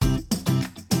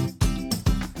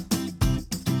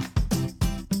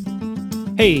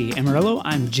Hey Amarillo,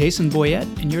 I'm Jason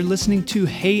Boyette, and you're listening to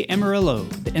Hey Amarillo,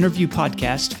 the interview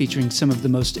podcast featuring some of the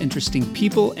most interesting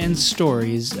people and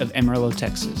stories of Amarillo,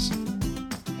 Texas.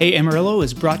 Hey Amarillo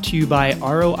is brought to you by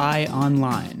ROI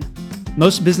Online.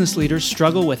 Most business leaders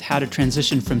struggle with how to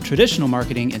transition from traditional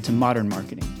marketing into modern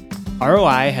marketing.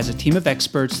 ROI has a team of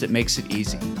experts that makes it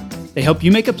easy. They help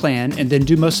you make a plan and then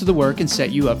do most of the work and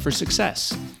set you up for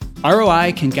success.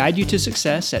 ROI can guide you to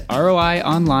success at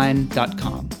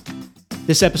roionline.com.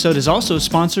 This episode is also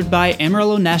sponsored by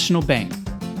Amarillo National Bank.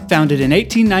 Founded in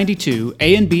 1892,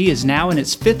 A&B is now in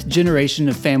its fifth generation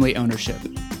of family ownership.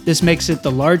 This makes it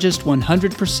the largest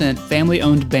 100%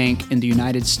 family-owned bank in the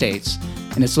United States,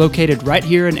 and it's located right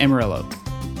here in Amarillo.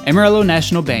 Amarillo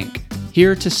National Bank,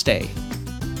 here to stay.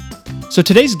 So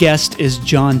today's guest is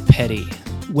John Petty.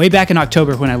 Way back in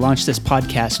October when I launched this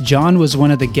podcast, John was one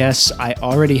of the guests I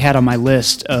already had on my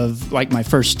list of my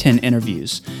first 10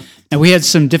 interviews. Now, we had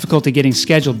some difficulty getting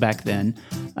scheduled back then,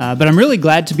 but I'm really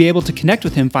glad to be able to connect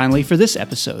with him finally for this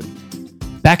episode.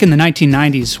 Back in the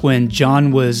 1990s, when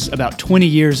John was about 20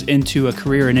 years into a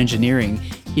career in engineering,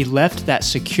 he left that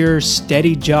secure,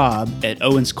 steady job at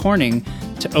Owens Corning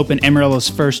to open Amarillo's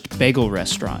first bagel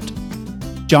restaurant.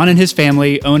 John and his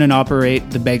family own and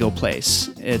operate The Bagel Place.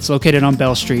 It's located on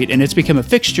Bell Street, and it's become a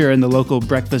fixture in the local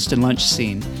breakfast and lunch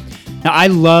scene. Now, I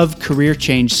love career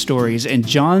change stories, and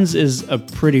John's is a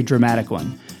pretty dramatic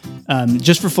one.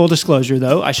 Just for full disclosure,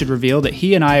 though, I should reveal that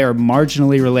he and I are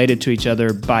marginally related to each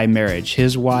other by marriage.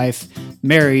 His wife,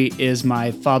 Mary, is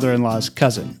my father-in-law's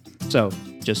cousin. So,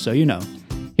 just so you know.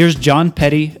 Here's John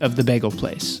Petty of The Bagel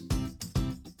Place.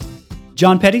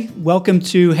 John Petty, welcome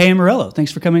to Hey Amarillo.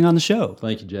 Thanks for coming on the show.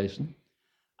 Thank you, Jason.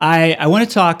 I want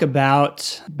to talk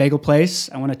about Bagel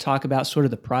Place. I want to talk about sort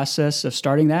of the process of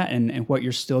starting that and what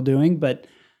you're still doing. But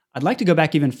I'd like to go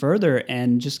back even further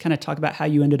and just kind of talk about how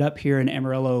you ended up here in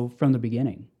Amarillo from the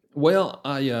beginning. Well,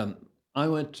 I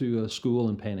went to school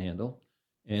in Panhandle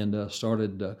and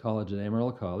started college at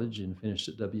Amarillo College and finished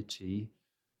at WT.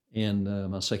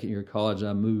 And my second year of college,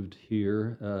 I moved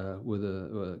here with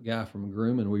a guy from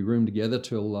Groom, and we roomed together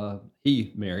till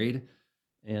he married.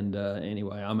 And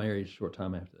anyway, I married a short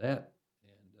time after that,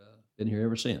 and been here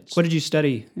ever since. What did you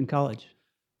study in college?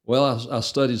 Well, I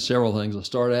studied several things. I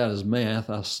started out as math.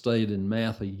 I stayed in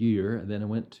math a year, and then I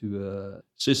went to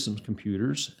systems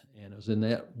computers, and I was in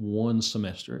that one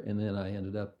semester, and then I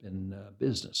ended up in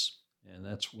business. And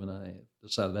that's when I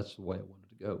decided that's the way I wanted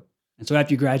to go. And so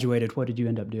after you graduated, what did you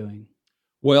end up doing?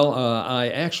 Well, I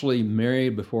actually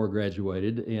married before I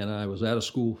graduated, and I was out of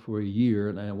school for a year,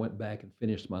 and I went back and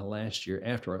finished my last year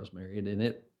after I was married, and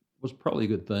it was probably a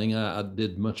good thing. I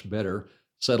did much better,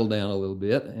 settled down a little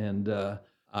bit, and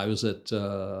I was at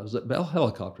Bell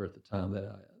Helicopter at the time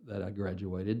that I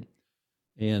graduated,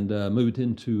 and moved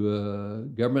into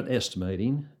government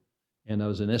estimating. And I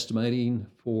was in estimating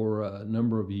for a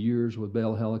number of years with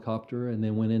Bell Helicopter, and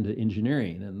then went into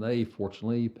engineering. And they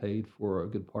fortunately paid for a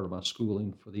good part of my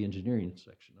schooling for the engineering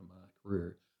section of my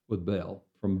career with Bell.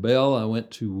 From Bell, I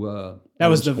went to that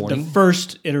was the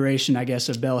first iteration, I guess,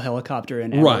 of Bell Helicopter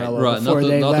in Amarillo right. Before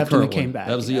they not left the and current they came one. back.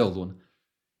 That was the old one.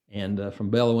 And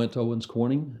from Bell, I went to Owens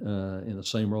Corning in the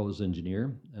same role as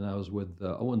engineer. And I was with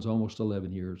Owens almost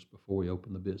 11 years before we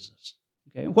opened the business.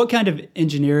 Okay. What kind of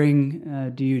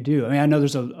engineering do you do? I mean, I know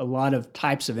there's a lot of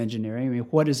types of engineering. I mean,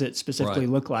 what does it specifically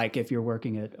look like if you're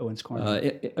working at Owens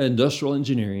Corning? Industrial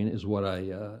engineering is what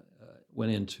I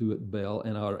went into at Bell,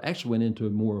 and I actually went into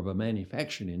more of a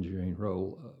manufacturing engineering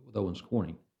role with Owens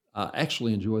Corning. I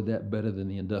actually enjoyed that better than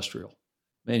the industrial.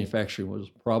 Manufacturing was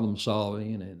problem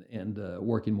solving and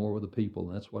working more with the people,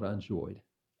 and that's what I enjoyed.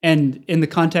 And in the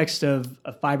context of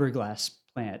a fiberglass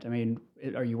plant, I mean,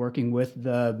 are you working with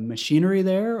the machinery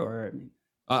there, or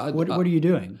what are you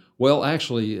doing? Well,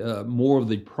 actually, more of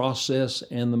the process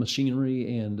and the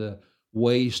machinery and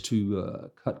ways to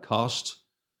cut costs,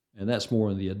 and that's more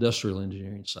on the industrial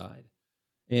engineering side.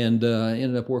 And I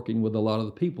ended up working with a lot of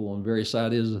the people on various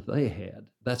ideas that they had.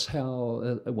 That's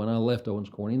how, when I left Owens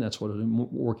Corning, that's what I was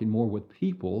working more with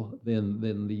people than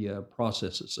the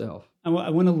process itself. I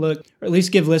want to look, or at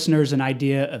least give listeners an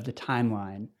idea of the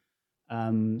timeline.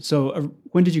 So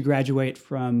when did you graduate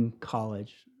from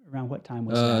college? Around what time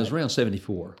was that? It was around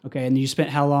 74. Okay, and you spent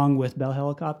how long with Bell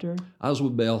Helicopter? I was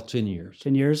with Bell 10 years.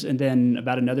 10 years, and then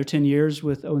about another 10 years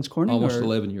with Owens Corning? Almost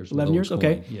 11 years. 11 years,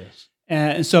 okay. Yes.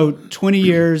 And so 20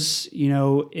 years,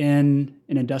 in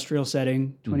an industrial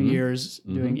setting, 20 years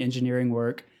doing engineering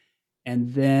work,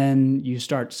 and then you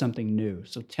start something new.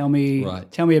 So tell me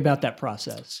about that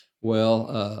process.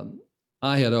 Well,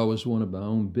 I had always wanted my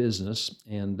own business,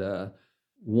 and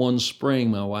one spring,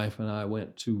 my wife and I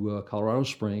went to Colorado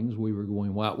Springs. We were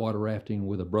going whitewater rafting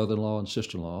with a brother-in-law and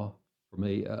sister-in-law for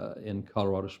me in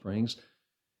Colorado Springs.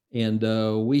 And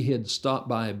we had stopped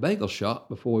by a bagel shop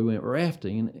before we went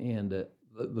rafting, and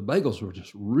the bagels were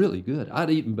just really good. I'd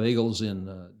eaten bagels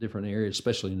in different areas,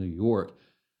 especially New York,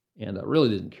 and I really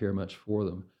didn't care much for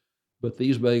them. But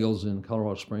these bagels in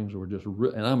Colorado Springs were just,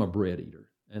 and I'm a bread eater,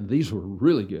 and these were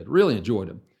really good. Really enjoyed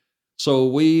them. So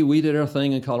we did our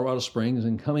thing in Colorado Springs,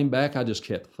 and coming back, I just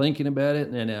kept thinking about it,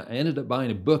 and I ended up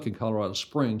buying a book in Colorado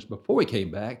Springs before we came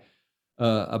back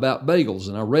about bagels,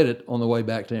 and I read it on the way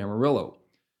back to Amarillo.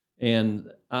 And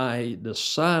I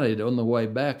decided on the way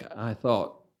back, I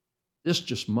thought, this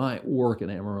just might work in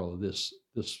Amarillo, this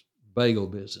bagel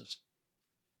business.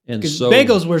 And Because so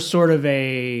bagels were sort of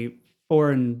a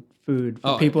foreign food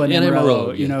for people in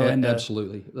Amarillo, you know, and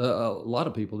absolutely. A lot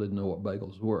of people didn't know what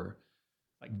bagels were.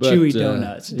 like chewy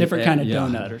donuts, different kind of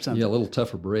donut or something. Yeah, a little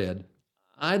tougher bread.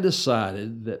 I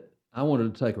decided that I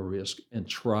wanted to take a risk and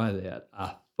try that.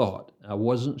 I thought. I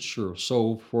wasn't sure.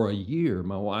 So for a year,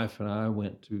 my wife and I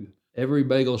went to every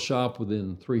bagel shop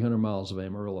within 300 miles of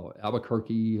Amarillo,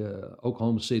 Albuquerque,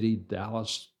 Oklahoma City,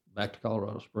 Dallas, back to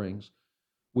Colorado Springs.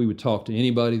 We would talk to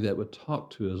anybody that would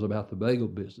talk to us about the bagel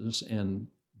business. And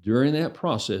during that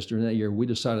process, during that year, we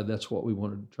decided that's what we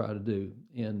wanted to try to do.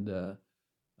 And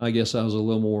I guess I was a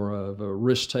little more of a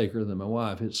risk taker than my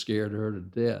wife. It scared her to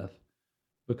death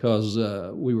because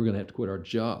we were going to have to quit our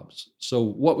jobs. So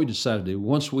what we decided to do,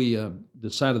 once we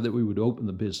decided that we would open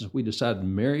the business, we decided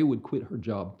Mary would quit her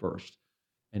job first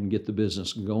and get the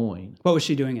business going. What was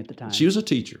she doing at the time? She was a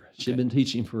teacher. She'd been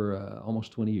teaching for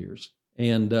almost 20 years.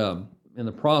 And in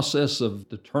the process of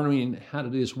determining how to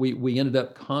do this, we ended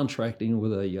up contracting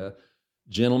with a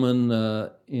gentleman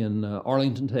in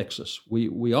Arlington, Texas.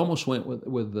 We almost went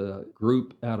with a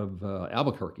group out of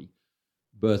Albuquerque.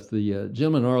 But the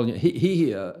gentleman in Arlington,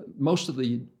 he most of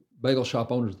the bagel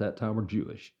shop owners at that time were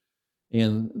Jewish,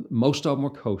 and most of them were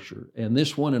kosher. And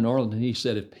this one in Arlington, he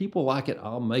said, if people like it,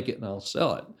 I'll make it and I'll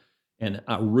sell it. And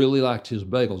I really liked his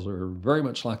bagels. They're very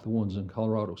much like the ones in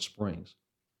Colorado Springs.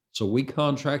 So we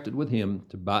contracted with him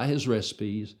to buy his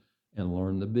recipes and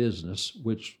learn the business,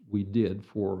 which we did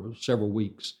for several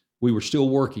weeks. We were still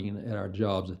working at our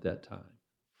jobs at that time.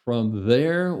 From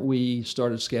there, we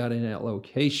started scouting out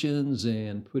locations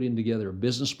and putting together a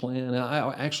business plan.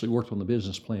 I actually worked on the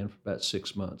business plan for about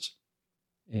 6 months.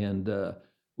 And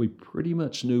we pretty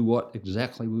much knew what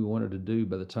exactly we wanted to do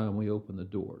by the time we opened the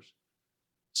doors.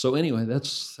 So anyway,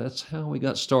 that's how we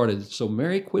got started. So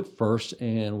Mary quit first,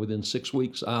 and within 6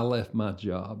 weeks, I left my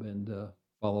job and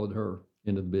followed her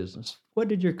into the business. What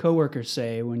did your coworkers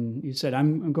say when you said,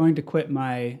 I'm going to quit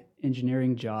my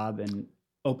engineering job and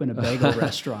open a bagel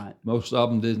restaurant? Most of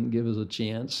them didn't give us a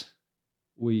chance.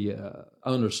 We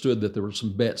understood that there were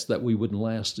some bets that we wouldn't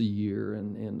last a year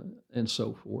and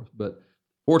so forth. But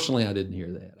fortunately, I didn't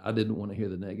hear that. I didn't want to hear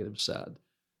the negative side.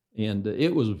 And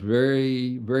it was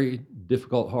very, very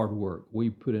difficult, hard work. We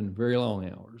put in very long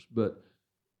hours, but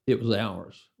it was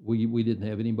ours. We didn't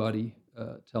have anybody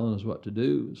telling us what to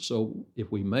do. So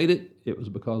if we made it, it was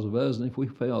because of us. And if we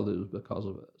failed, it was because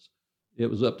of us. It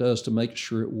was up to us to make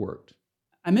sure it worked.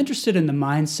 I'm interested in the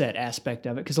mindset aspect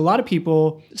of it because a lot of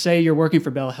people say you're working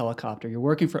for Bell Helicopter, you're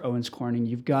working for Owens Corning,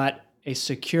 you've got a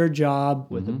secure job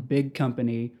with a big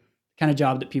company, kind of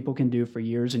job that people can do for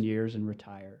years and years and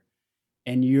retire.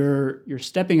 And you're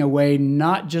stepping away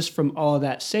not just from all of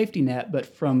that safety net, but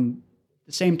from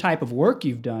the same type of work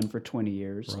you've done for 20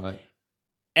 years. Right.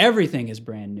 Everything is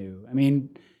brand new. I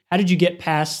mean, how did you get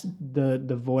past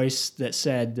the voice that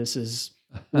said this is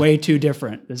way too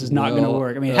different? This is not going to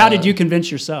work. I mean, how did you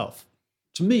convince yourself?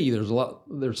 To me,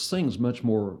 there's things much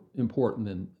more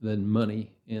important than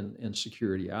money and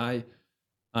security. I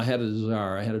had a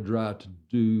desire, I had a drive to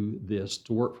do this,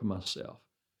 to work for myself.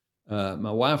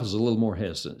 My wife was a little more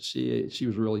hesitant. She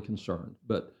was really concerned,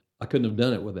 but I couldn't have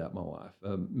done it without my wife.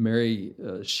 Mary,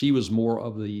 she was more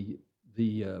of the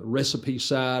recipe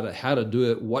side, of how to do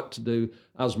it, what to do.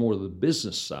 I was more of the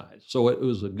business side. So it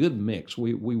was a good mix.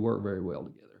 We worked very well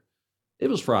together. It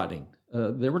was frightening.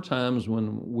 There were times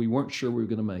when we weren't sure we were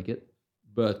going to make it,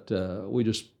 but we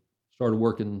just started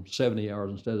working 70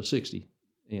 hours instead of 60,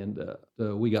 and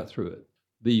we got through it.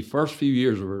 The first few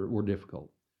years were difficult.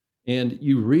 And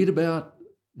you read about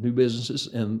new businesses,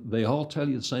 and they all tell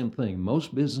you the same thing.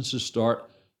 Most businesses start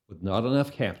with not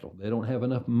enough capital. They don't have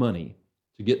enough money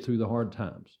to get through the hard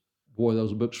times. Boy,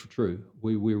 those books were true.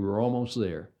 We were almost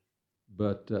there,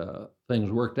 but things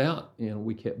worked out, and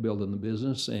we kept building the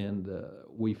business, and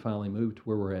we finally moved to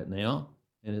where we're at now,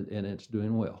 and it's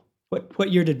doing well.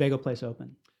 What year did Bagel Place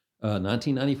open?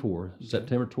 1994,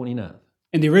 September 29th.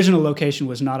 And the original location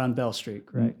was not on Bell Street,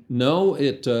 correct? No,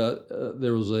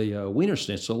 there was a Wiener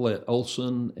Schnitzel at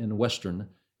Olson and Western,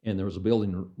 and there was a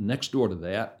building next door to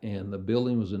that, and the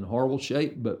building was in horrible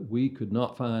shape, but we could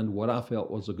not find what I felt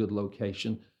was a good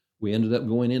location. We ended up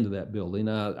going into that building.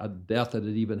 I doubt that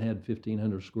it even had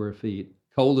 1,500 square feet.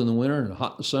 Cold in the winter and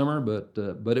hot in the summer,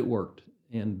 but it worked.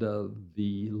 And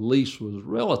the lease was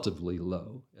relatively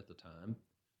low at the time.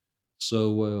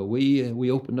 So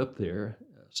we opened up there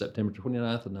September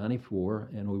 29th of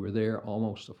 94, and we were there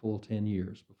almost a full 10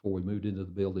 years before we moved into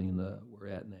the building we're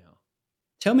at now.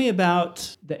 Tell me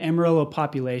about the Amarillo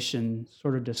population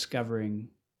sort of discovering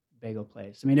bagel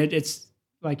place. I mean, it's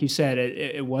like you said,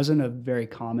 it wasn't a very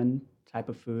common type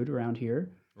of food around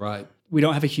here. Right. We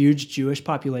don't have a huge Jewish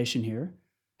population here.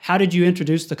 How did you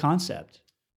introduce the concept?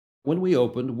 When we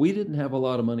opened, we didn't have a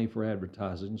lot of money for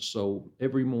advertising, so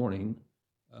every morning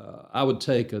I would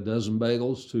take a dozen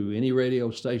bagels to any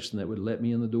radio station that would let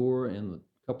me in the door and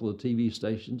a couple of TV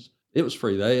stations. It was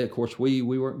free. Of course, we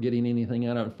weren't getting anything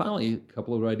out of it. Finally, a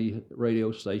couple of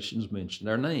radio stations mentioned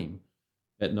our name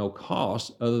at no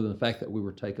cost other than the fact that we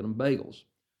were taking them bagels.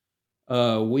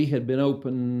 We had been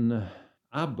open,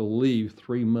 I believe,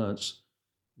 3 months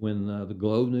when the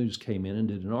Globe News came in and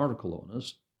did an article on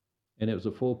us. And it was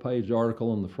a full-page article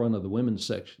on the front of the women's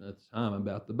section at the time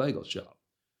about the bagel shop.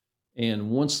 And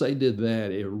once they did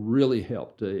that, it really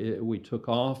helped. We took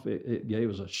off. It gave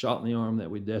us a shot in the arm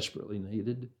that we desperately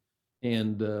needed.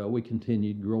 And we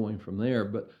continued growing from there.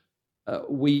 But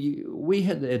we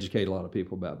had to educate a lot of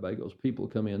people about bagels. People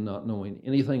come in not knowing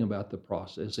anything about the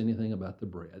process, anything about the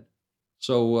bread.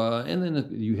 So, and then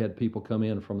you had people come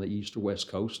in from the East or West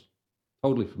Coast,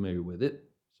 totally familiar with it.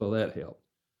 So that helped.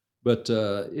 But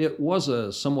it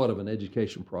was somewhat of an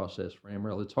education process for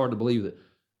Amarillo. It's hard to believe that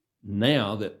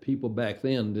now that people back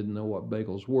then didn't know what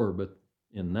bagels were, but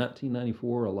in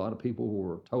 1994, a lot of people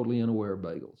were totally unaware of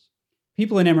bagels.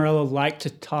 People in Amarillo like to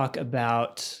talk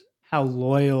about how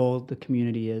loyal the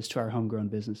community is to our homegrown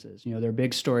businesses. You know, there are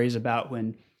big stories about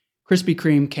when Krispy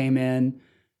Kreme came in,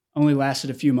 only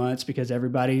lasted a few months because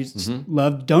everybody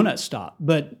loved Donut Stop.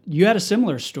 But you had a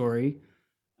similar story,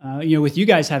 with you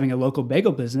guys having a local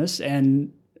bagel business,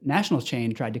 and national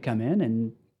chain tried to come in,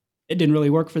 and it didn't really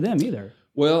work for them either.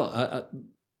 Well,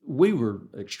 we were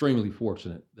extremely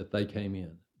fortunate that they came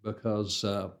in because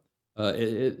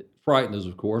it frightened us,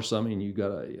 of course. I mean, you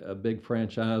got a big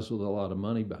franchise with a lot of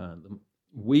money behind them.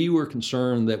 We were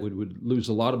concerned that we would lose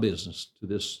a lot of business to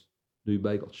this new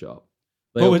bagel shop.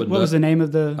 What was the name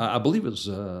of the? I believe it's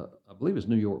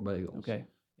New York Bagels. Okay.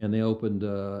 And they opened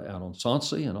out on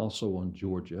Soncy and also on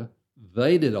Georgia.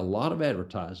 They did a lot of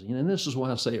advertising, and this is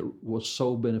why I say it was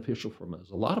so beneficial for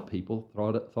us. A lot of people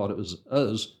thought it was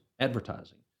us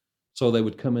advertising. So they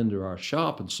would come into our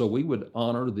shop, and so we would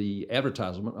honor the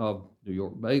advertisement of New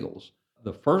York Bagels.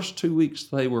 The first 2 weeks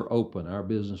they were open, our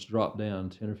business dropped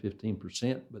down 10 or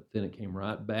 15%, but then it came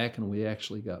right back, and we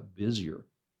actually got busier.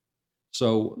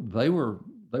 So they were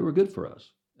good for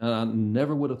us, and I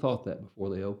never would have thought that before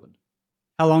they opened.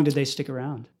 How long did they stick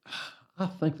around? I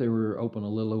think they were open a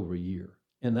little over a year,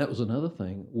 and that was another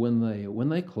thing. When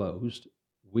they closed,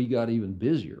 we got even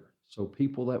busier. So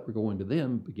people that were going to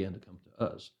them began to come to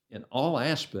us. In all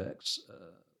aspects,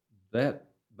 that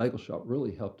bagel shop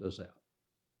really helped us out.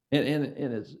 And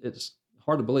it's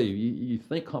hard to believe. You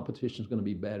think competition is going to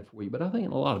be bad for you, but I think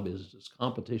in a lot of businesses,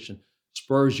 competition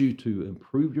spurs you to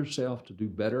improve yourself, to do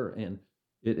better, and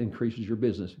it increases your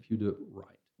business if you do it right.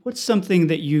 What's something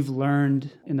that you've learned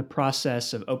in the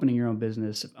process of opening your own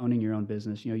business, of owning your own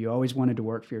business? You know, you always wanted to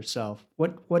work for yourself.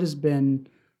 What has been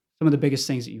some of the biggest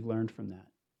things that you've learned from that?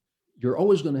 You're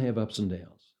always going to have ups and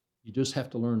downs. You just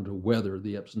have to learn to weather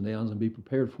the ups and downs and be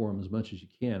prepared for them as much as you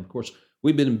can. Of course,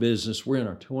 we've been in business. We're in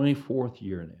our 24th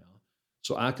year now.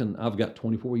 So I've got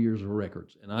 24 years of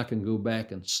records, and I can go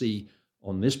back and see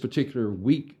on this particular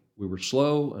week we were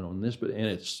slow, and and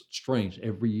it's strange.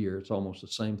 Every year it's almost the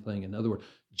same thing. In other words,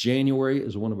 January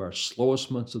is one of our slowest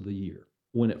months of the year.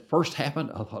 When it first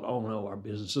happened, I thought, oh no, our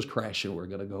business is crashing. We're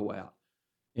going to go out.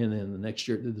 And then the next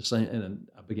year it did the same. And then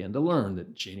I began to learn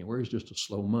that January is just a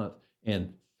slow month.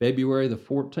 And February the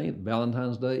 14th,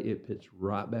 Valentine's Day, it picks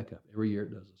right back up. Every year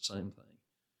it does the same thing.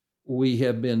 We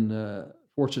have been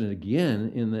fortunate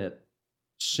again in that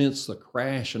since the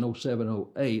crash in 07,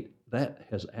 08, that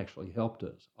has actually helped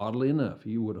us. Oddly enough,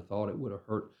 you would have thought it would have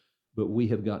hurt, but we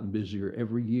have gotten busier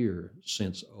every year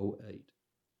since 08.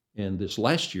 And this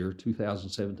last year,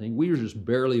 2017, we were just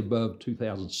barely above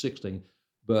 2016,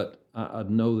 but I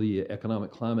know the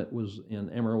economic climate in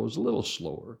Amarillo was a little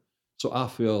slower. So I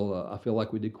feel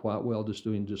like we did quite well, just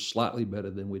doing slightly better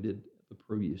than we did the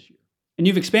previous year. And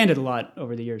you've expanded a lot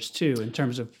over the years too, in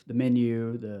terms of the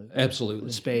menu, the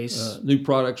Absolutely. space. New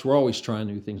products, we're always trying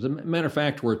new things. As a matter of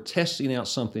fact, we're testing out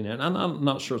something, and I'm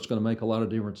not sure it's going to make a lot of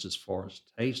difference as far as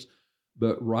taste,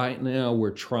 but right now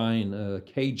we're trying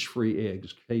cage-free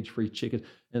eggs, cage-free chicken,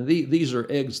 and these are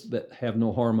eggs that have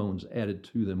no hormones added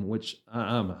to them, which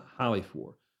I'm highly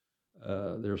for.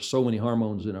 There's so many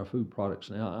hormones in our food products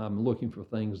now. I'm looking for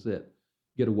things that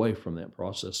get away from that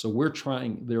process. So we're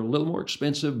trying. They're a little more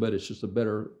expensive, but it's just a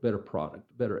better product,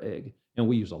 better egg. And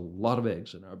we use a lot of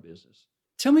eggs in our business.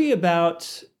 Tell me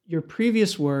about your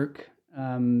previous work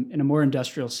in a more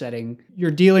industrial setting. You're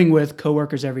dealing with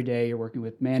coworkers every day. You're working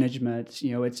with management.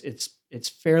 You know, it's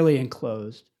fairly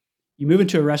enclosed. You move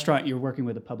into a restaurant, you're working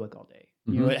with the public all day.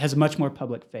 You know, it has a much more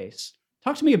public face.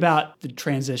 Talk to me about the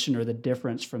transition or the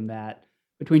difference from that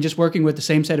between just working with the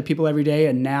same set of people every day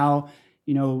and now,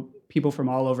 you know, people from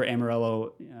all over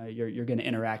Amarillo you're going to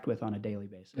interact with on a daily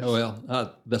basis. Oh,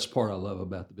 well, that's part I love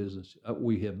about the business.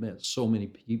 We have met so many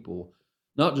people,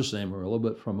 not just in Amarillo,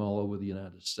 but from all over the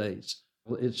United States.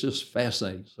 It's just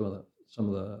fascinating, some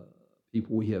of the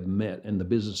people we have met and the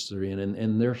business they're in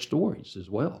and their stories as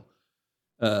well.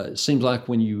 It seems like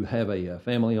when you have a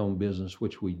family-owned business,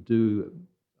 which we do,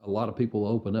 a lot of people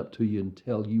open up to you and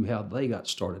tell you how they got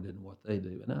started and what they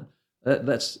do. And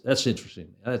that's interesting.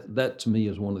 That to me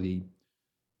is one of the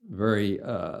very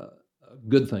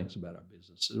good things about our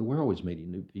business. We're always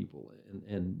meeting new people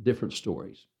and different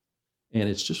stories. And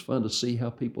it's just fun to see how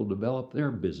people develop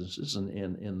their businesses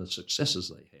and the successes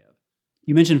they have.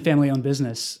 You mentioned family-owned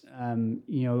business.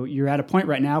 You know, you're at a point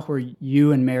right now where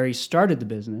you and Mary started the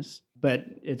business, but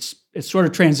it's sort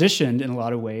of transitioned in a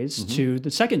lot of ways to the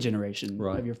second generation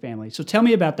of your family. So tell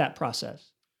me about that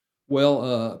process. Well,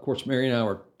 of course, Mary and I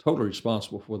were totally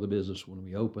responsible for the business when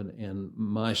we opened, and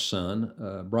my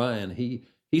son, Brian,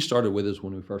 he started with us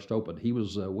when we first opened.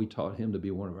 We taught him to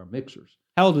be one of our mixers.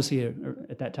 How old was he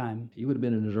at that time? He would have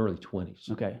been in his early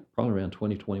 20s. Okay. Probably around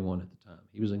 2021 at the time.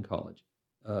 He was in college.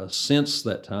 Since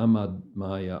that time,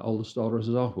 my oldest daughter has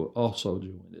also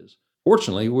joined us.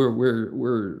 Fortunately,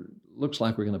 we're looks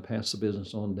like we're going to pass the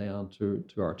business on down to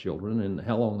our children, and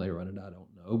how long they run it, I don't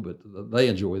know, but they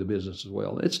enjoy the business as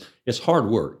well. It's hard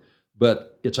work,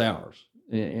 but it's ours,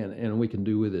 and we can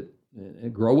do with it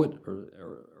and grow it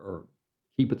or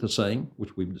keep it the same,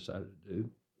 which we've decided to do.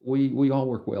 We all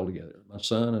work well together. My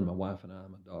son and my wife and I,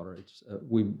 and my daughter.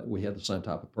 We have the same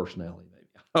type of personality, maybe.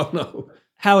 I don't know.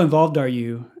 How involved are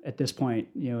you at this point,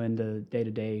 you know, in the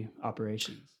day-to-day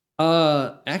operations?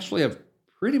 Actually, I've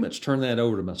pretty much turned that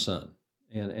over to my son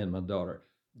and my daughter.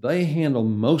 They handle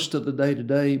most of the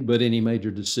day-to-day, but any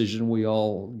major decision, we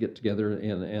all get together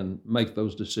and make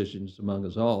those decisions among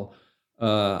us all.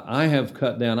 I have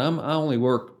cut down. I only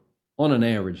work on an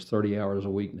average 30 hours a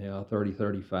week now, 30,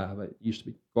 35. It used to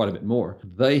be quite a bit more.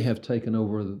 They have taken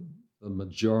over the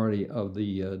majority of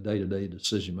the day-to-day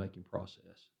decision-making process.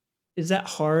 Is that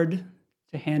hard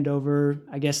to hand over,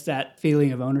 I guess, that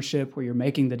feeling of ownership where you're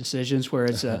making the decisions, where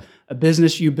it's a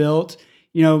business you built?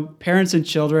 You know, parents and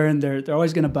children, they're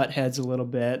always going to butt heads a little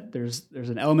bit. There's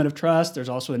an element of trust. There's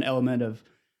also an element of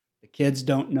the kids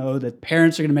don't know that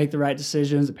parents are going to make the right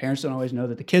decisions. The parents don't always know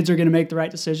that the kids are going to make the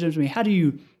right decisions. I mean, how do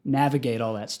you navigate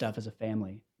all that stuff as a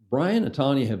family? Brian and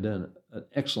Tanya have done an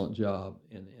excellent job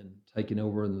in taking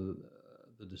over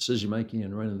the decision-making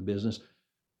and running the business.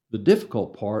 The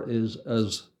difficult part is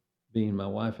us being my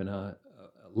wife and I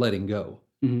letting go.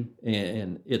 Mm-hmm.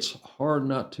 And it's hard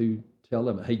not to tell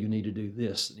them, hey, you need to do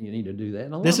this, and you need to do that.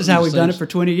 And this is how we've done it for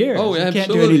 20 years. Oh, you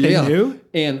absolutely. Can't do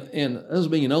anything new. And us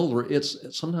being older,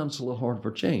 it's sometimes a little hard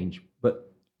for change,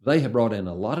 but they have brought in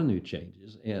a lot of new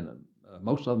changes, and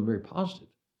most of them very positive.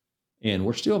 And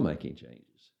we're still making changes.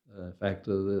 In fact,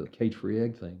 the cage-free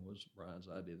egg thing was Brian's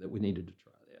idea that we needed to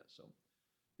try that. So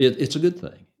it's a good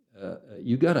thing.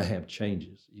 You got to have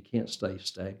changes. You can't stay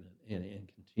stagnant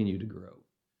and continue to grow.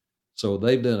 So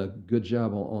they've done a good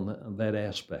job on that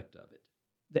aspect of it.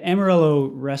 The Amarillo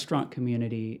restaurant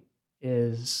community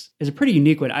is a pretty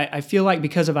unique one. I feel like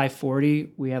because of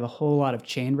I-40, we have a whole lot of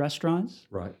chain restaurants.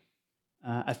 Right.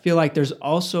 I feel like there's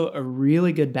also a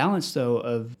really good balance, though,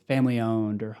 of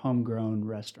family-owned or homegrown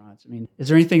restaurants. I mean, is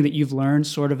there anything that you've learned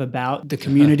sort of about the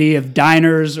community of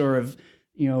diners or of,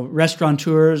 you know,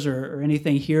 restaurateurs or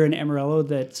anything here in Amarillo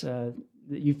that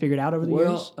you figured out over the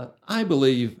years? Well, I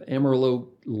believe Amarillo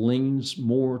leans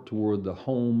more toward the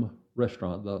home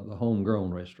restaurant, the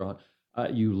homegrown restaurant.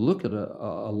 You look at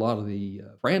a lot of the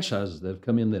franchises that have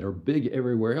come in that are big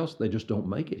everywhere else, they just don't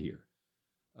make it here.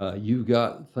 You've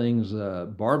got things,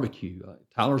 barbecue,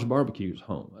 Tyler's Barbecue's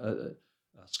home,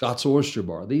 Scott's Oyster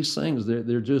Bar. These things,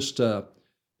 they're just,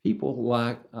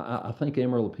 I think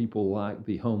Amarillo people like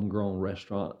the homegrown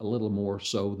restaurant a little more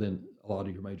so than a lot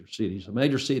of your major cities. The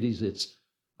major cities,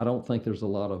 I don't think there's a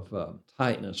lot of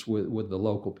tightness with the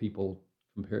local people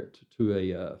compared to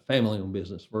a family-owned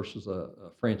business versus a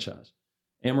franchise.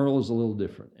 Amarillo is a little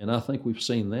different, and I think we've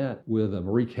seen that with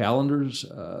Marie Callender's,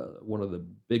 one of the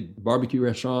big barbecue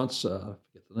restaurants. I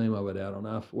forget the name of it out on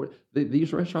I-40.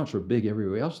 These restaurants are big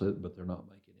everywhere else, but they're not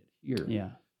making it here. Yeah.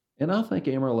 And I think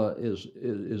Amarillo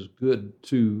is good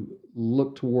to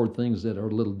look toward things that are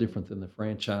a little different than the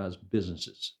franchise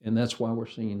businesses, and that's why we're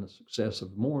seeing the success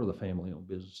of more of the family-owned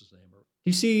businesses in Amarillo. Do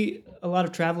you see a lot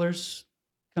of travelers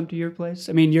come to your place?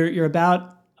 I mean, you're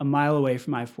about a mile away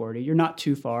from I-40. You're not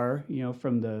too far,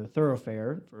 from the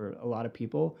thoroughfare for a lot of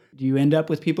people. Do you end up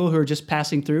with people who are just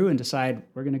passing through and decide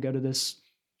we're going to go to this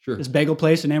bagel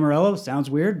place in Amarillo?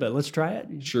 Sounds weird, but let's try it.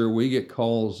 Sure, we get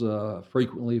calls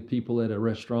frequently of people at a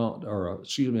restaurant or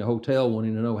a hotel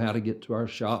wanting to know how to get to our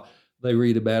shop. They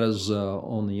read about us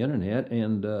on the internet,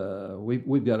 and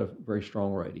we've got a very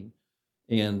strong rating.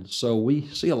 And so we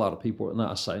see a lot of people, and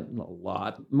I say not a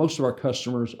lot. Most of our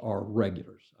customers are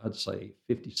regulars. I'd say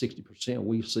 50, 60%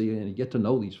 we see, and you get to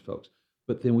know these folks.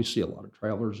 But then we see a lot of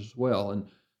travelers as well.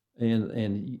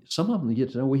 And some of them you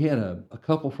get to know. We had a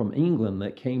couple from England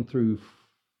that came through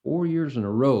 4 years in a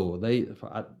row.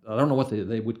 I don't know what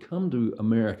they would come to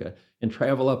America and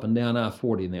travel up and down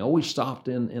I-40, and they always stopped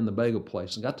in the bagel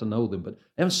place and got to know them. But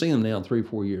I haven't seen them now in 3 or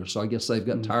 4 years, so I guess they've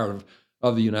gotten tired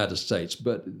of the United States.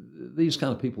 But these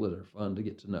kind of people that are fun to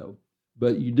get to know.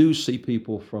 But you do see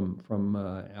people from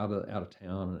out of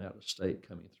town and out of state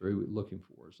coming through looking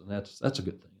for us, and that's a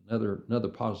good thing. Another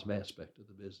positive aspect of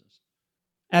the business.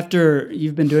 After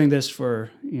you've been doing this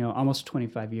for almost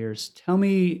 25 years, tell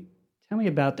me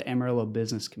about the Amarillo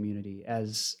business community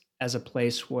as a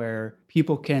place where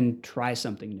people can try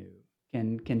something new,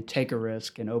 can take a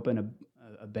risk, and open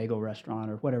a bagel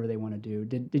restaurant or whatever they want to do.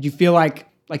 Did you feel like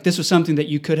this was something that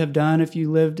you could have done if you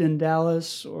lived in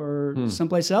Dallas or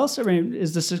someplace else? I mean,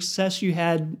 is the success you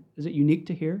had, is it unique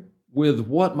to here? With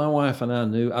what my wife and I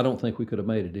knew, I don't think we could have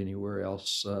made it anywhere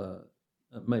else.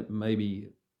 Maybe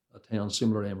a town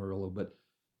similar to Amarillo,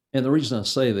 and the reason I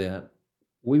say that,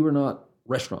 we were not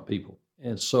restaurant people,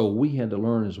 and so we had to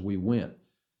learn as we went.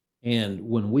 And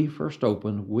when we first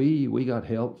opened, we got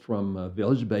help from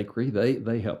Village Bakery.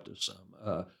 They helped us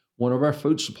some. One of our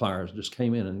food suppliers just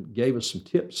came in and gave us some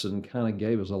tips and kind of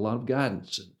gave us a lot of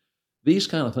guidance. And these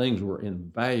kind of things were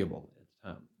invaluable at the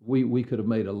time. We could have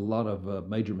made a lot of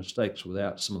major mistakes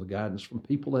without some of the guidance from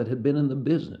people that had been in the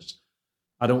business.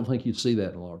 I don't think you'd see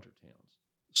that in larger towns.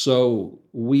 So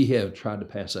we have tried to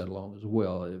pass that along as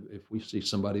well. If we see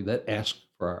somebody that asks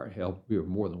for our help, we are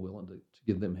more than willing to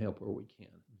give them help where we can.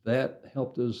 That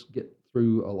helped us get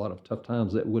through a lot of tough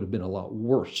times that would have been a lot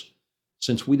worse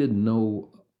since we didn't know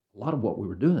a lot of what we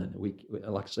were doing.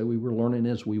 Like I say, we were learning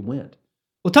as we went.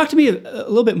 Well, talk to me a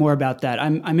little bit more about that.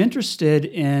 I'm interested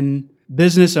in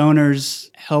business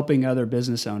owners helping other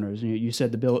business owners. You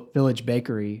said the Village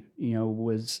Bakery,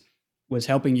 was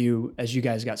helping you as you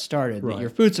guys got started. Right. That your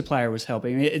food supplier was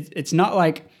helping. It's not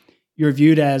like you're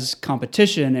viewed as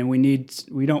competition, and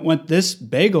we don't want this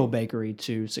bagel bakery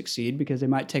to succeed because they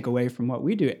might take away from what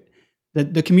we do.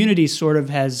 The community sort of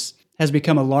has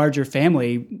become a larger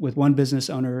family with one business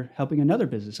owner helping another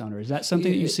business owner. Is that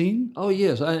something that you've seen? Oh,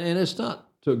 yes, and it's not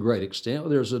to a great extent.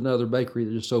 There's another bakery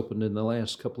that just opened in the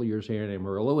last couple of years here in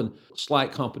Amarillo, and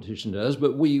slight competition does,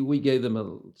 but we gave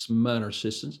them some minor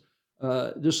assistance.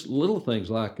 Just little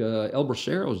things like El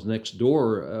Bracero's next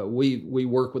door. We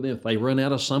work with them. If they run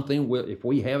out of something, if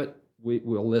we have it,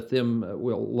 we'll let them.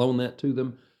 We'll loan that to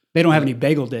them. They don't have any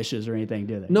bagel dishes or anything,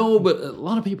 do they? No, but a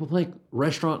lot of people think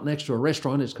restaurant next to a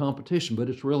restaurant is competition, but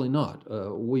it's really not.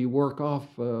 We work off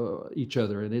each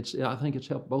other, and I think it's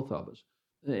helped both of us.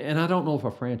 And I don't know if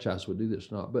a franchise would do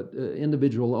this or not, but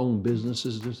individual-owned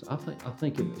businesses, I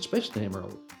think, especially in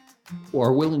Amarillo,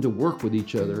 are willing to work with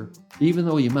each other, even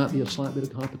though you might be a slight bit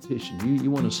of competition.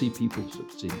 You want to see people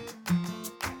succeed.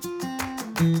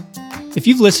 If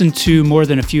you've listened to more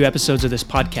than a few episodes of this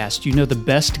podcast, you know the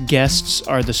best guests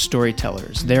are the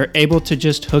storytellers. They're able to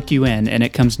just hook you in, and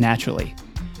it comes naturally.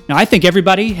 Now, I think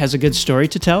everybody has a good story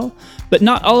to tell, but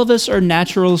not all of us are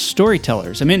natural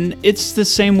storytellers. I mean, it's the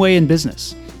same way in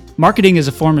business. Marketing is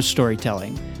a form of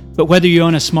storytelling, but whether you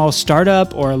own a small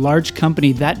startup or a large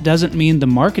company, that doesn't mean the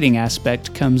marketing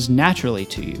aspect comes naturally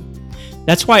to you.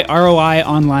 That's why ROI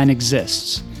Online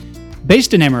exists.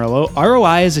 Based in Amarillo,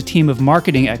 ROI is a team of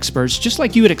marketing experts just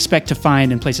like you would expect to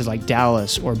find in places like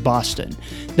Dallas or Boston.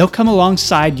 They'll come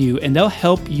alongside you and they'll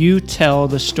help you tell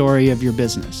the story of your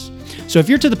business. So if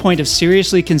you're to the point of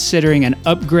seriously considering an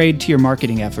upgrade to your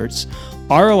marketing efforts,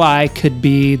 ROI could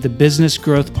be the business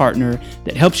growth partner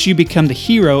that helps you become the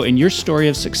hero in your story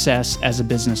of success as a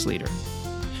business leader.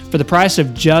 For the price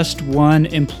of just one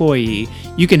employee,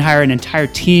 you can hire an entire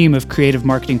team of creative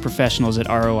marketing professionals at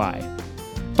ROI.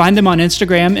 Find them on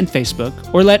Instagram and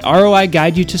Facebook, or let ROI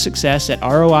guide you to success at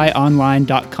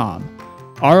roionline.com.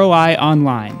 ROI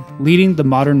Online, leading the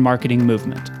modern marketing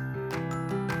movement.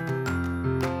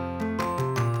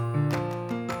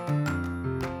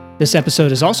 This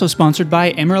episode is also sponsored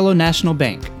by Amarillo National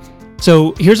Bank.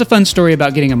 So here's a fun story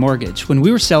about getting a mortgage. When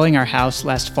we were selling our house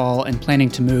last fall and planning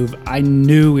to move, I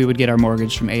knew we would get our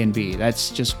mortgage from A&B. That's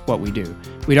just what we do.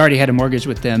 We'd already had a mortgage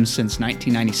with them since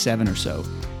 1997 or so.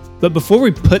 But before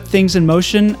we put things in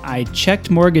motion, I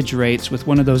checked mortgage rates with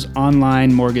one of those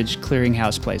online mortgage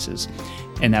clearinghouse places.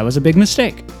 And that was a big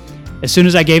mistake. As soon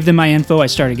as I gave them my info, I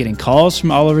started getting calls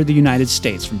from all over the United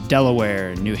States, from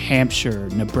Delaware, New Hampshire,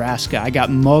 Nebraska. I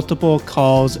got multiple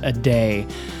calls a day.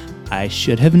 I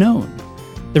should have known.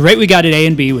 The rate we got at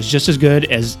A&B was just as good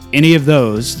as any of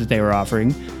those that they were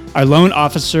offering. Our loan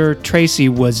officer, Tracy,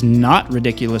 was not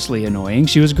ridiculously annoying.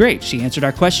 She was great. She answered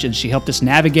our questions. She helped us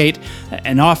navigate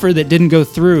an offer that didn't go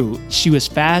through. She was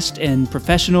fast and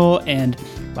professional, and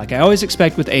like I always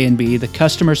expect with A&B, the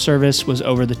customer service was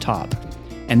over the top.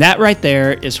 And that right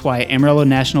there is why Amarillo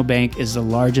National Bank is the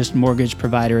largest mortgage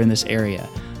provider in this area.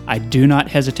 I do not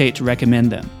hesitate to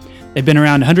recommend them. They've been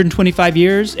around 125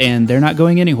 years, and they're not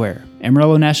going anywhere.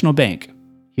 Amarillo National Bank,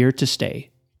 here to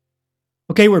stay.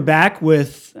 Okay, we're back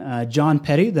with John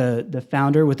Petty, the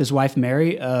founder with his wife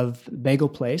Mary of Bagel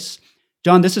Place.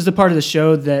 John, this is the part of the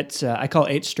show that I call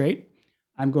 8 Straight.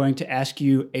 I'm going to ask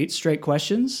you 8 straight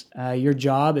questions. Your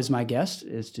job as my guest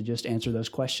is to just answer those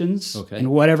questions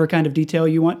in whatever kind of detail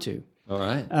you want to. All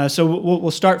right. So we'll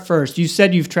start first. You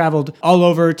said you've traveled all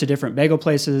over to different bagel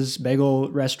places, bagel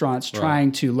restaurants,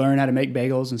 trying to learn how to make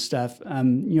bagels and stuff.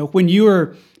 When you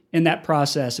were in that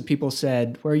process and people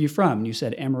said, "Where are you from?" and you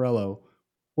said Amarillo,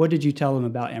 what did you tell them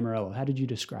about Amarillo? How did you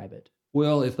describe it?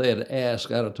 Well, if they had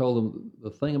asked, I'd have told them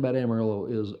the thing about Amarillo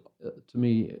is, to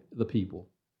me, the people.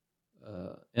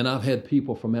 And I've had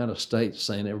people from out of state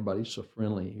saying everybody's so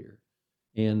friendly here.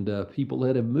 And people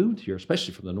that have moved here,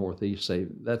 especially from the Northeast, say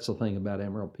that's the thing about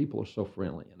Amarillo. People are so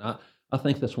friendly. And I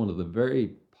think that's one of the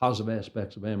very positive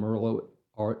aspects of Amarillo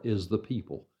is the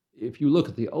people. If you look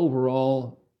at the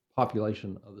overall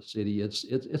population of the city, it's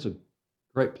a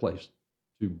great place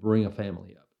to bring a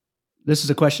family up. This is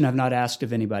a question I've not asked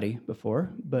of anybody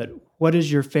before, but what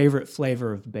is your favorite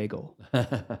flavor of bagel?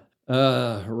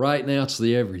 Right now, it's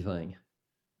the everything,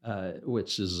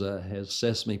 which has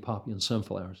sesame, poppy, and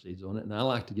sunflower seeds on it. And I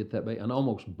like to get that bagel and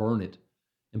almost burn it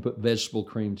and put vegetable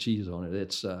cream cheese on it.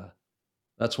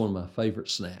 That's one of my favorite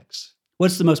snacks.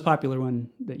 What's the most popular one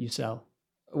that you sell?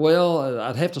 Well,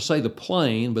 I'd have to say the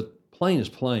plain, but plain is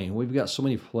plain. We've got so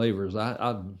many flavors.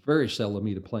 I very seldom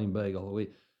eat a plain bagel.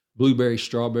 Blueberry,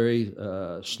 strawberry,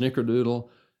 snickerdoodle,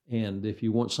 and if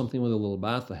you want something with a little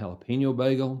bite, the jalapeno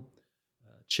bagel,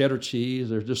 cheddar cheese.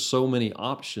 There's just so many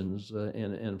options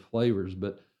and flavors,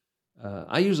 but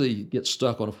I usually get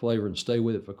stuck on a flavor and stay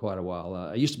with it for quite a while.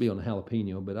 I used to be on the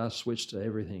jalapeno, but I switched to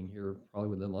everything here probably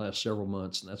within the last several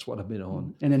months, and that's what I've been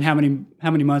on. And then how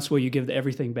many months will you give the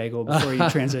everything bagel before you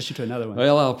transition to another one?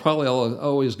 Well, I'll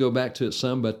always go back to it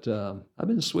some, but I've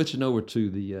been switching over to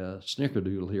the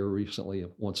snickerdoodle here recently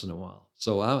once in a while.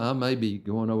 So I may be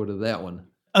going over to that one.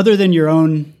 Other than your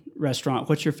own restaurant,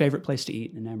 what's your favorite place to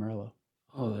eat in Amarillo?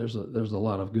 Oh, there's a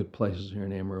lot of good places here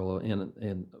in Amarillo,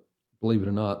 and believe it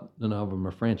or not, none of them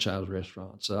are franchise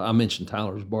restaurants. I mentioned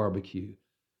Tyler's Barbecue.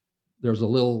 There's a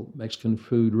little Mexican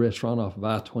food restaurant off of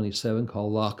I-27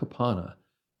 called La Capana,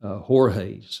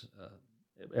 Jorge's,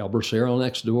 El Bracero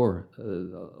next door.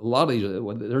 A lot of these,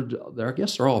 I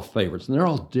guess they're all favorites, and they're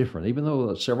all different. Even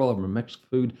though several of them are Mexican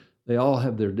food, they all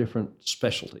have their different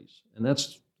specialties, and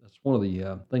that's one of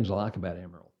the things I like about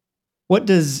Amarillo. What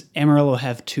does Amarillo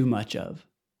have too much of?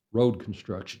 Road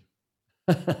construction.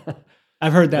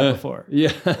 I've heard that before.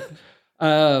 Yeah.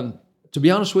 To be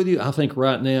honest with you, I think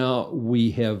right now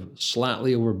we have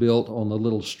slightly overbuilt on the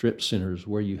little strip centers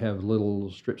where you have little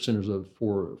strip centers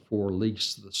for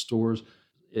lease the stores.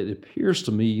 It appears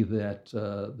to me that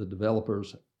the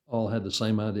developers all had the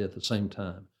same idea at the same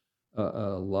time.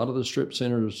 A lot of the strip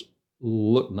centers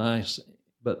look nice,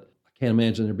 but I can't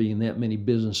imagine there being that many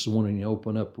businesses wanting to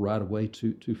open up right away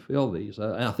to fill these.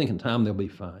 I think in time they'll be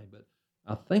fine, but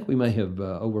I think we may have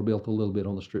overbuilt a little bit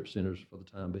on the strip centers for the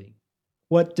time being.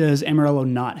 What does Amarillo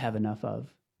not have enough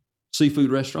of? Seafood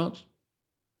restaurants,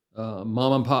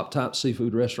 mom and pop type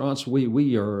seafood restaurants.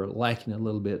 We are lacking a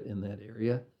little bit in that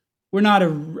area. We're not a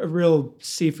real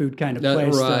seafood kind of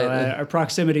place. Right. So, our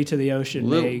proximity to the ocean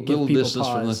may give little people distance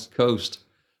pause. from the coast.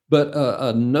 But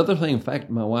another thing, in fact,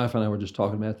 my wife and I were just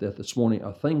talking about that this morning,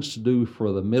 are things to do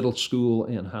for the middle school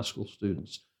and high school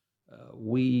students.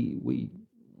 We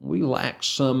lack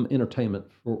some entertainment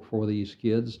for these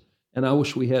kids, and I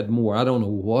wish we had more. I don't know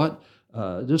what,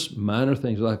 just minor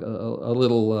things like a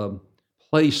little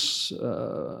place.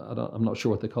 I'm not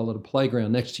sure what they call it, a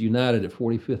playground next to United at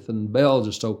 45th and Bell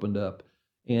just opened up,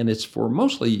 and it's for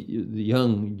mostly the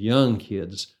young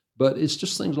kids. But it's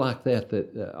just things like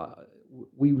that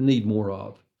we need more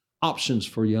of, options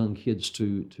for young kids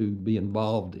to be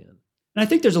involved in. And I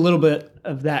think there's a little bit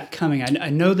of that coming. I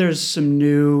know there's some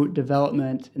new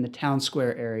development in the Town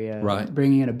Square area, Right.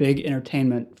 bringing in a big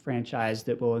entertainment franchise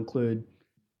that will include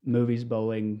movies,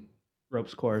 bowling,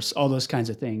 ropes course, all those kinds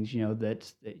of things,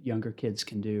 that younger kids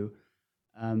can do.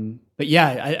 But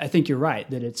yeah, I think you're right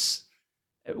that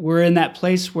we're in that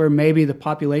place where maybe the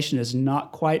population is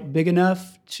not quite big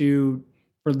enough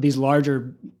for these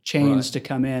larger chains Right. to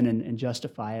come in and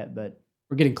justify it, but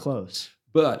we're getting close.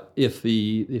 But if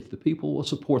the people will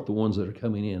support the ones that are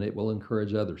coming in, it will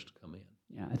encourage others to come in.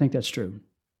 Yeah, I think that's true.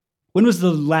 When was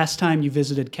the last time you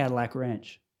visited Cadillac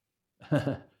Ranch?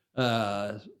 2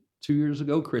 years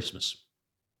ago, Christmas.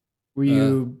 Were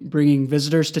you bringing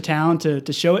visitors to town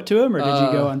to show it to them, or did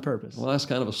you go on purpose? Well, that's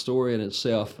kind of a story in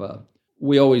itself.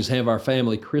 We always have our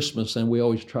family Christmas, and we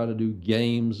always try to do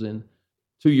games. And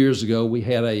 2 years ago, we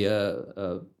had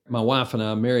my wife and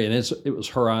I, Mary, and it was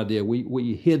her idea.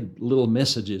 We hid little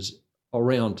messages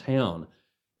around town,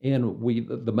 and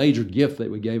the major gift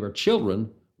that we gave our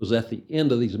children was at the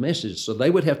end of these messages. So they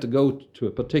would have to go to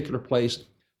a particular place,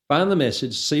 find the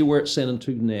message, see where it's sent them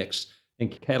to next.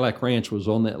 And Cadillac Ranch was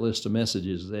on that list of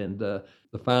messages, and the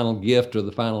final gift or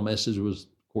the final message was,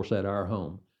 of course, at our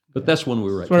home. But that's when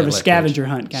we were at Sort of a Cadillac scavenger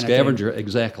Ranch. hunt kind of thing. Scavenger,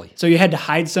 exactly. So you had to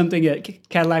hide something at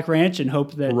Cadillac Ranch and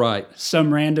hope that Right.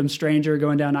 some random stranger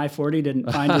going down I-40 didn't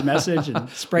find your message and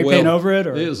spray paint over it?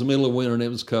 Or It was the middle of winter and it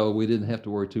was cold. We didn't have to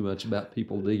worry too much about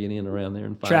people digging in around there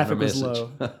and finding traffic our was message.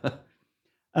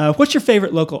 low. What's your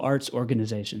favorite local arts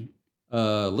organization?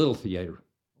 Little theater.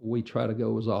 We try to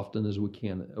go as often as we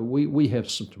can. We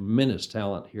have some tremendous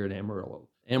talent here at Amarillo.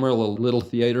 Amarillo Little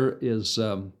Theater is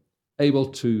able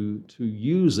to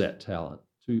use that talent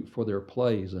for their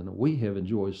plays, and we have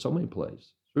enjoyed so many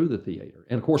plays through the theater.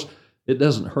 And of course, it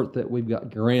doesn't hurt that we've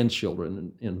got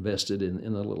grandchildren invested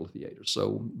in the Little Theater,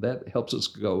 so that helps us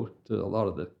go to a lot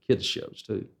of the kids' shows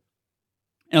too.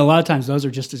 And a lot of times those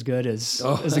are just as good as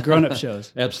the grown-up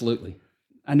shows. Absolutely.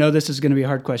 I know this is going to be a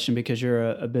hard question because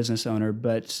you're a business owner,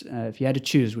 but if you had to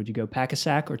choose, would you go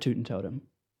Pack-A-Sack or Toot and Totem?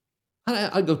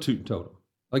 I'd go Toot and Totem,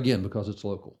 again, because it's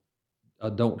local. I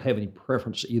don't have any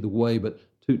preference either way, but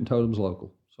Toot and Totem's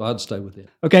local, so I'd stay with it.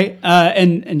 Okay,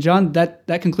 and John,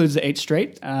 that concludes the 8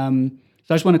 Straight. So I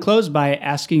just want to close by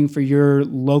asking for your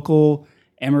local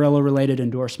Amarillo-related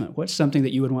endorsement. What's something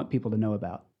that you would want people to know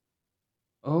about?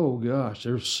 Oh, gosh,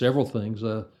 there's several things.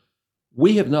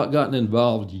 We have not gotten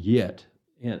involved yet,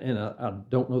 and I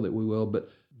don't know that we will, but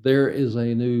there is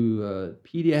a new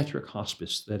pediatric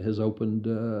hospice that has opened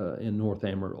in North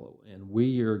Amarillo, and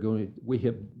we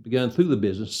have begun through the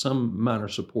business some minor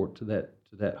support to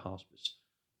that hospice.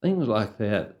 Things like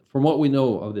that. From what we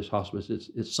know of this hospice,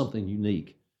 it's something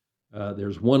unique.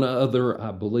 There's one other,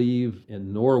 I believe,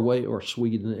 in Norway or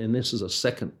Sweden, and this is a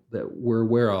second that we're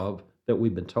aware of that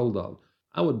we've been told of.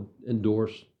 I would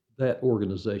endorse that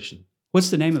organization.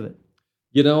 What's the name of it?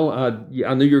 You know, I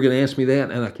knew you were going to ask me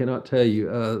that, and I cannot tell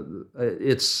you.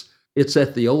 It's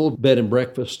at the old bed and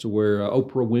breakfast where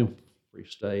Oprah Winfrey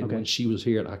stayed when she was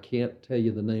here, and I can't tell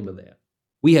you the name of that.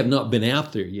 We have not been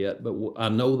out there yet, but I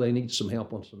know they need some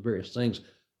help on some various things.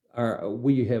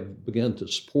 We have begun to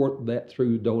support that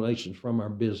through donations from our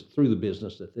through the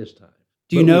business at this time.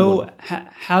 Do you know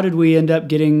how did we end up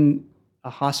getting a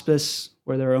hospice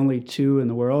where there are only 2 in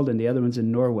the world and the other one's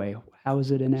in Norway? How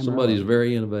is it in Amarillo? Somebody's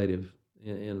very innovative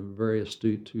and very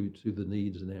astute to the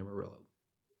needs in Amarillo.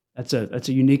 That's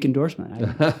a unique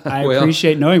endorsement. I Well,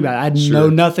 appreciate knowing about it. I know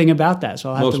nothing about that, so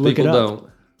I'll have to look it up. Most people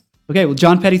don't. Okay, well,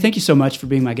 John Petty, thank you so much for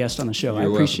being my guest on the show. I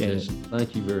You're appreciate welcome, it. Jason.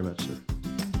 Thank you very much, sir.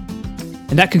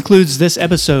 And that concludes this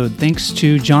episode. Thanks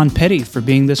to John Petty for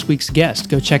being this week's guest.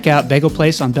 Go check out Bagel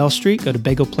Place on Bell Street. Go to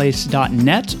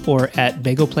bagelplace.net or at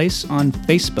Bagel Place on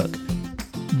Facebook.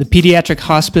 The pediatric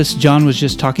hospice John was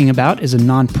just talking about is a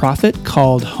nonprofit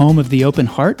called Home of the Open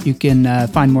Heart. You can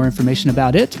find more information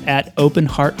about it at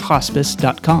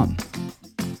openhearthospice.com.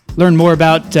 Learn more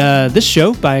about this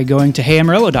show by going to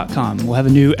heyamarillo.com. We'll have a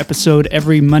new episode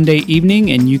every Monday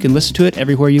evening, and you can listen to it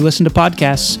everywhere you listen to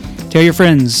podcasts. Tell your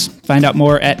friends. Find out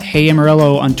more at Hey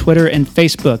Amarillo on Twitter and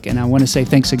Facebook. And I want to say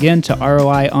thanks again to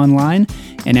ROI Online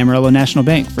and Amarillo National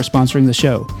Bank for sponsoring the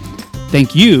show.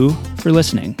 Thank you for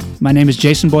listening. My name is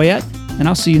Jason Boyette, and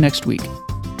I'll see you next week.